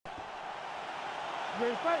All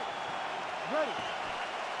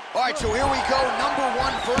right, so here we go, number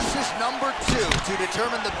 1 versus number 2 to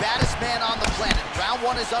determine the baddest man on the planet. Round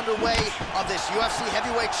 1 is underway of this UFC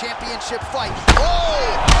Heavyweight Championship fight. Oh!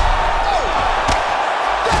 Oh!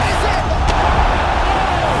 That is it!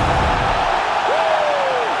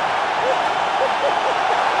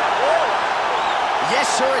 Yes,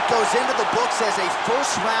 sir, it goes into the books as a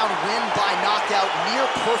first-round win by knockout,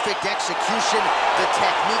 near-perfect execution. The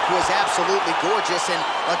technique was absolutely gorgeous, and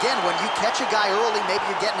again, when you catch a guy early, maybe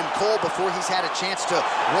you're getting him cold before he's had a chance to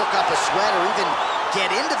work up a sweat or even get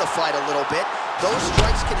into the fight a little bit. Those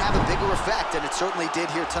strikes can have a bigger effect, and it certainly did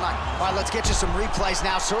here tonight. All right, let's get you some replays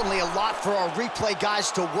now. Certainly a lot for our replay guys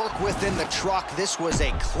to work with in the truck. This was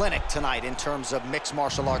a clinic tonight in terms of mixed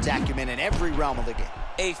martial arts acumen in every realm of the game.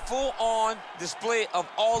 A full-on display of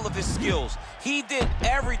all of his skills. He did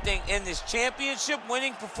everything in this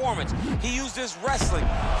championship-winning performance. He used his wrestling,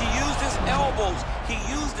 he used his elbows, he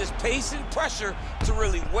used his pace and pressure to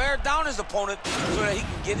really wear down his opponent so that he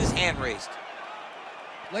can get his hand raised.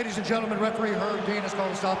 Ladies and gentlemen, referee Herb Dean has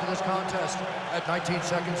called a stop to this contest at 19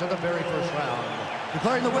 seconds of the very first round,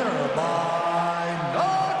 declaring the winner by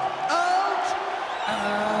knockout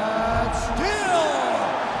and still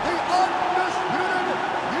the undisputed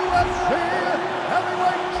UFC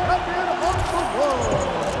heavyweight champion of the world,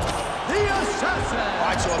 the Assassin. All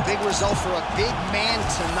right, so a big result for a big man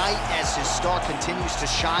tonight as his star continues to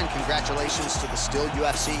shine. Congratulations to the still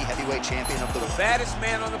UFC heavyweight champion of the world. The baddest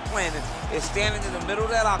man on the planet is standing in the middle of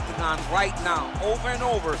that octagon right now. Over and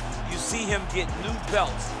over, you see him get new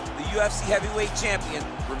belts. The UFC heavyweight champion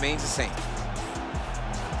remains the same.